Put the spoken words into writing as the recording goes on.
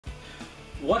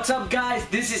What's up guys,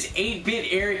 this is 8-Bit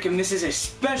Eric and this is a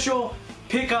special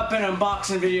pickup and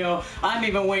unboxing video. I'm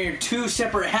even wearing two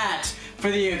separate hats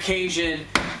for the occasion,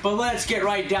 but let's get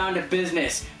right down to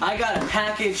business. I got a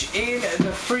package in the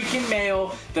freaking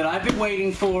mail that I've been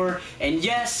waiting for, and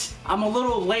yes, I'm a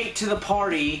little late to the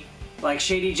party like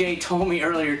Shady J told me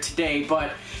earlier today,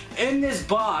 but in this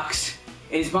box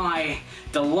is my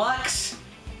Deluxe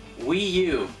Wii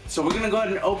U. So we're gonna go ahead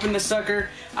and open the sucker.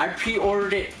 I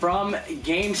pre-ordered it from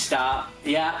GameStop.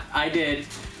 Yeah, I did.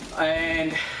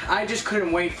 And I just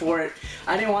couldn't wait for it.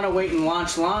 I didn't want to wait in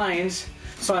launch lines,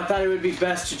 so I thought it would be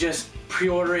best to just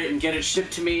pre-order it and get it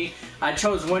shipped to me. I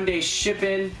chose one day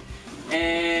shipping,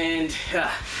 and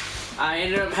I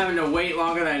ended up having to wait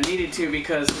longer than I needed to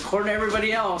because according to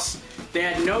everybody else, they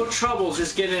had no trouble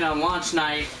just getting it on launch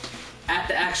night at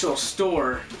the actual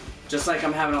store. Just like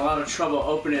I'm having a lot of trouble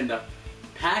opening the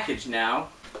package now.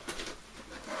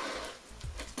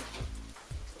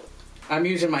 I'm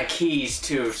using my keys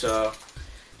too, so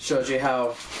shows you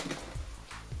how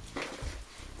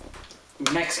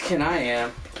Mexican I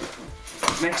am.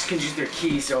 Mexicans use their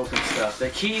keys to open stuff.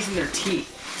 Their keys and their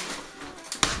teeth.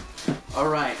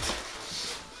 Alright.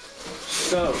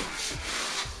 So,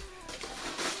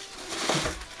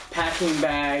 packing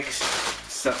bags,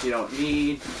 stuff you don't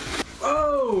need.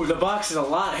 Oh, the box is a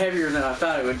lot heavier than I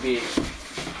thought it would be.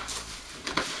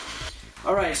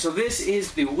 Alright, so this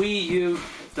is the Wii U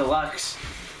Deluxe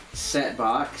set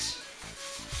box.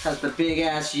 Has the big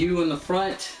ass U in the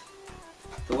front.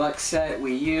 Deluxe set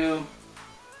Wii U.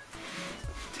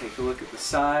 Take a look at the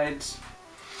sides.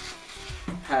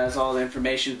 Has all the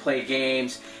information, play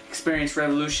games, experience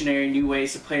revolutionary new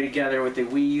ways to play together with the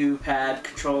Wii U pad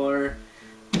controller,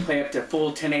 play up to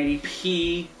full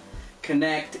 1080p.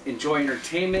 Connect, enjoy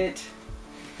entertainment.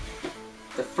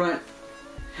 The front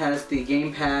has the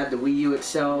gamepad, the Wii U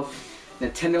itself.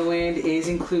 Nintendo Land is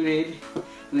included,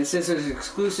 and it says there's an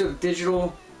exclusive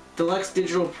deluxe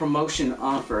digital promotion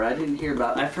offer. I didn't hear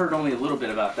about. I've heard only a little bit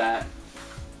about that.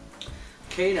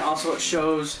 Okay, and also it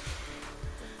shows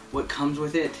what comes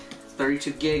with it.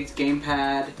 32 gigs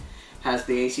gamepad, has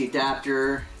the AC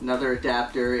adapter, another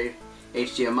adapter,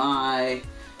 HDMI,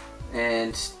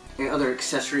 and other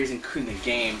accessories including the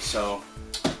game. So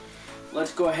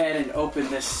let's go ahead and open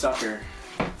this sucker.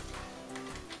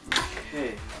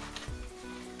 Okay,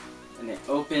 and it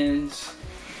opens.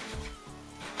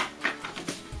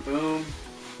 Boom.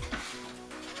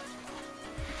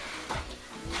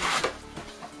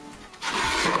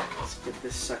 Let's get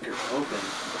this sucker open.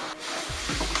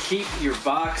 Keep your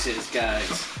boxes,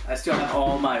 guys. I still have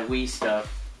all my Wii stuff,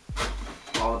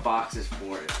 all the boxes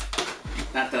for it.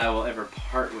 Not that I will ever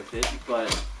part with it,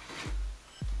 but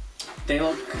they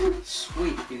look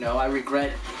sweet, you know. I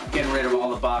regret getting rid of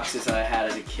all the boxes that I had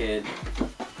as a kid.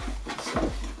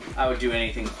 So I would do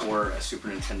anything for a Super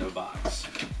Nintendo box.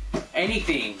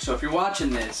 Anything. So if you're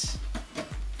watching this,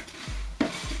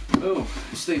 boom,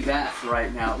 just leave that for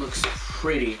right now. It looks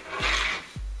pretty.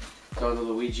 Throw the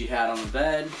Luigi hat on the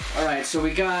bed. Alright, so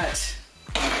we got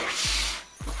a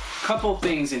couple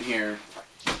things in here.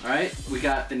 Alright, we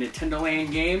got the Nintendo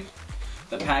Land game,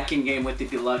 the packing game with the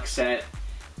deluxe set,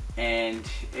 and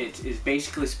it is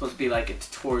basically supposed to be like a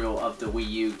tutorial of the Wii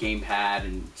U gamepad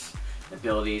and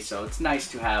abilities, so it's nice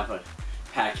to have a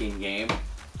packing game.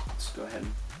 Let's go ahead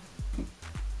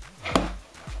and...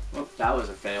 Whoop, that was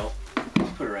a fail.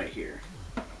 Let's put it right here.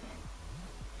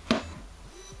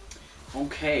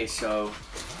 Okay, so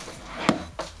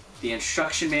the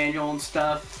instruction manual and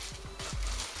stuff.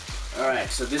 Alright,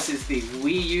 so this is the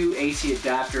Wii U AC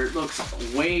adapter. It looks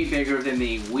way bigger than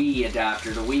the Wii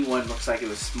adapter. The Wii one looks like it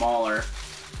was smaller,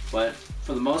 but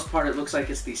for the most part it looks like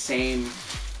it's the same,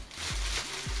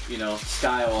 you know,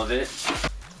 style of it.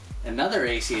 Another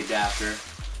AC adapter.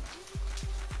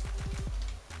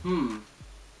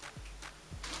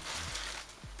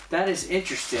 That is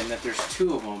interesting that there's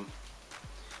two of them.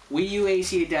 Wii U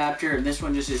AC adapter, and this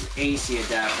one just is AC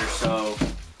adapter, so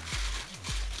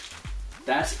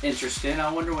that's interesting.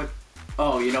 I wonder what...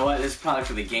 Oh, you know what? This is probably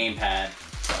for the gamepad.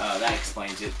 That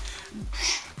explains it.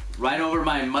 Right over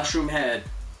my mushroom head.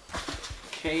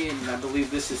 Okay, and I believe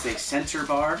this is a sensor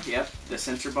bar. Yep, the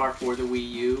sensor bar for the Wii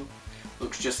U.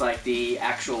 Looks just like the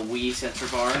actual Wii sensor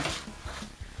bar.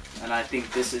 And I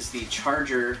think this is the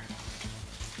charger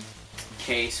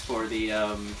case for the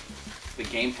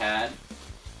gamepad.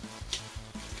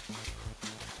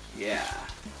 Yeah,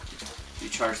 you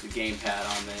charge the gamepad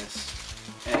on this.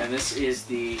 And this is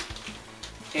the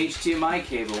HDMI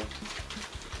cable.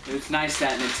 It's nice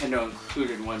that Nintendo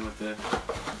included one with the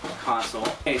console.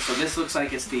 Okay, so this looks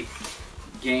like it's the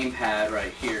gamepad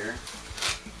right here.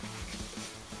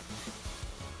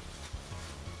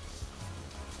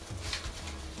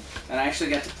 And I actually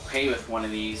got to play with one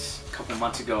of these a couple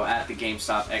months ago at the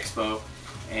GameStop Expo,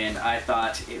 and I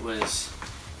thought it was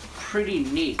pretty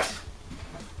neat.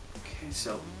 Okay,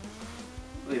 so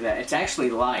look at that. It's actually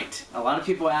light. A lot of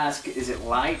people ask, is it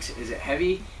light? Is it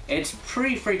heavy? It's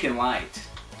pretty freaking light.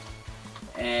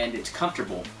 And it's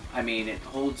comfortable. I mean, it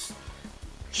holds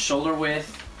shoulder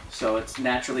width, so it's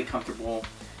naturally comfortable.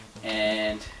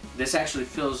 And this actually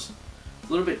feels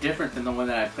a little bit different than the one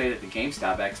that I played at the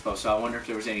GameStop Expo, so I wonder if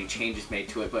there was any changes made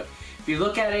to it. But if you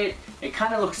look at it, it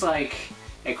kind of looks like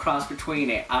a cross between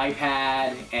an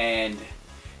iPad and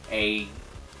a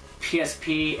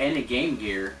PSP and a Game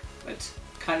Gear. It's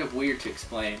kind of weird to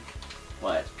explain.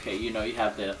 But, okay, you know, you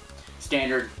have the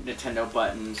standard Nintendo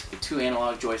buttons, the 2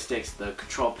 analog joysticks, the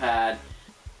control pad.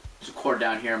 There's a cord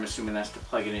down here, I'm assuming that's to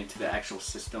plug it into the actual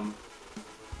system.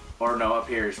 Or no, up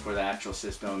here is for the actual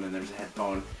system, and there's a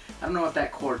headphone. I don't know what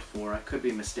that cord's for. I could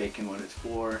be mistaken what it's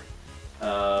for.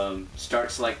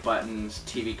 Start select buttons,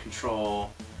 TV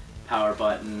control, power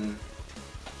button.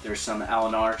 There's some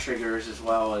L&R triggers as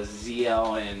well as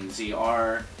ZL and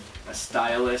ZR. A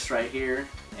stylus right here,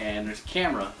 and there's a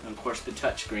camera, and of course the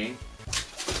touchscreen.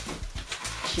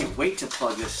 Can't wait to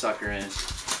plug this sucker in.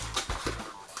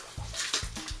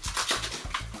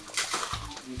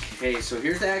 Okay, so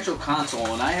here's the actual console,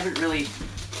 and I haven't really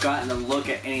gotten a look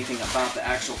at anything about the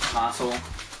actual console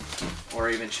or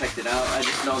even checked it out. I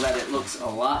just know that it looks a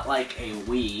lot like a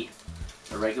Wii,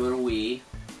 a regular Wii.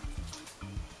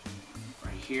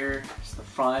 Right here is the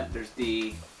front. There's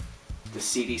the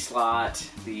CD slot,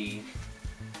 the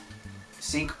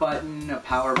sync button, a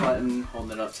power button,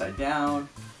 holding it upside down,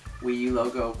 Wii U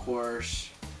logo, of course,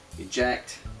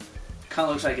 eject. Kind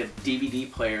of looks like a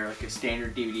DVD player, like a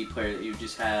standard DVD player that you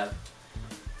just have.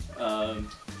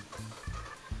 Of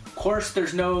course,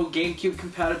 there's no GameCube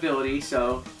compatibility,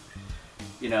 so,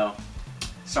 you know,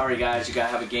 sorry guys, you gotta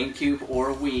have a GameCube or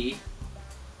a Wii.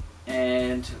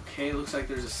 And, okay, looks like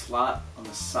there's a slot on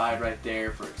the side right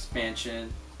there for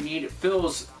expansion. It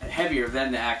feels heavier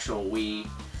than the actual Wii.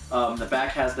 The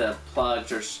back has the plugs,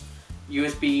 there's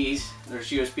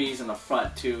USBs in the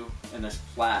front too, in this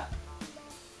flap.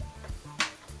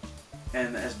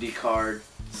 And the SD card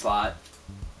slot.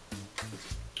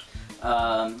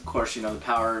 Of course, you know, the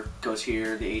power goes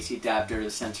here, the AC adapter,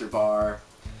 the sensor bar.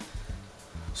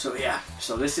 So yeah,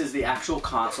 so this is the actual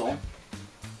console.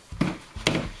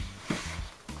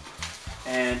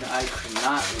 And I could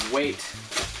not wait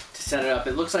to set it up.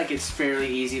 It looks like it's fairly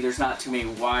easy. There's not too many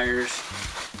wires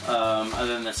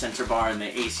other than the sensor bar and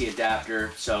the AC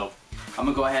adapter. So I'm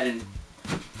gonna go ahead and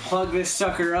plug this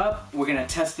sucker up. We're gonna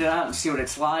test it out and see what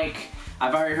it's like.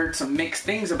 I've already heard some mixed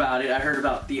things about it. I heard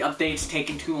about the updates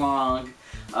taking too long.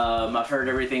 I've heard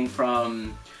everything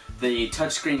from the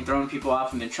touchscreen throwing people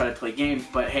off and then try to play games.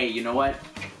 But hey, you know what?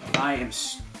 I am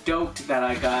stoked that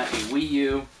I got a Wii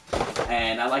U.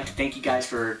 And I'd like to thank you guys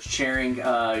for sharing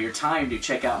your time to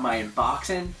check out my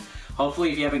unboxing.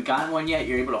 Hopefully, if you haven't gotten one yet,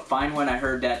 you're able to find one. I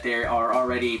heard that they are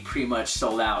already pretty much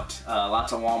sold out.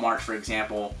 Lots of Walmart, for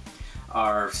example,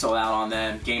 are sold out on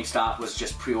them. GameStop was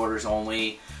just pre-orders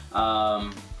only.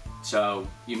 So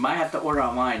you might have to order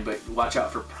online, but watch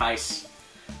out for price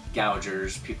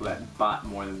gougers, people that bought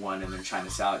more than one and they're trying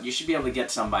to sell it. You should be able to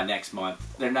get some by next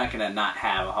month. They're not going to not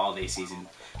have a holiday season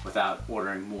without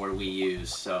ordering more Wii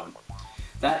U's. So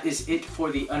that is it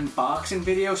for the unboxing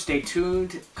video. Stay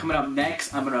tuned. Coming up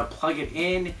next, I'm going to plug it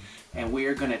in and we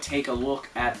are going to take a look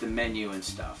at the menu and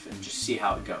stuff and just see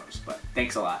how it goes. But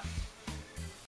thanks a lot.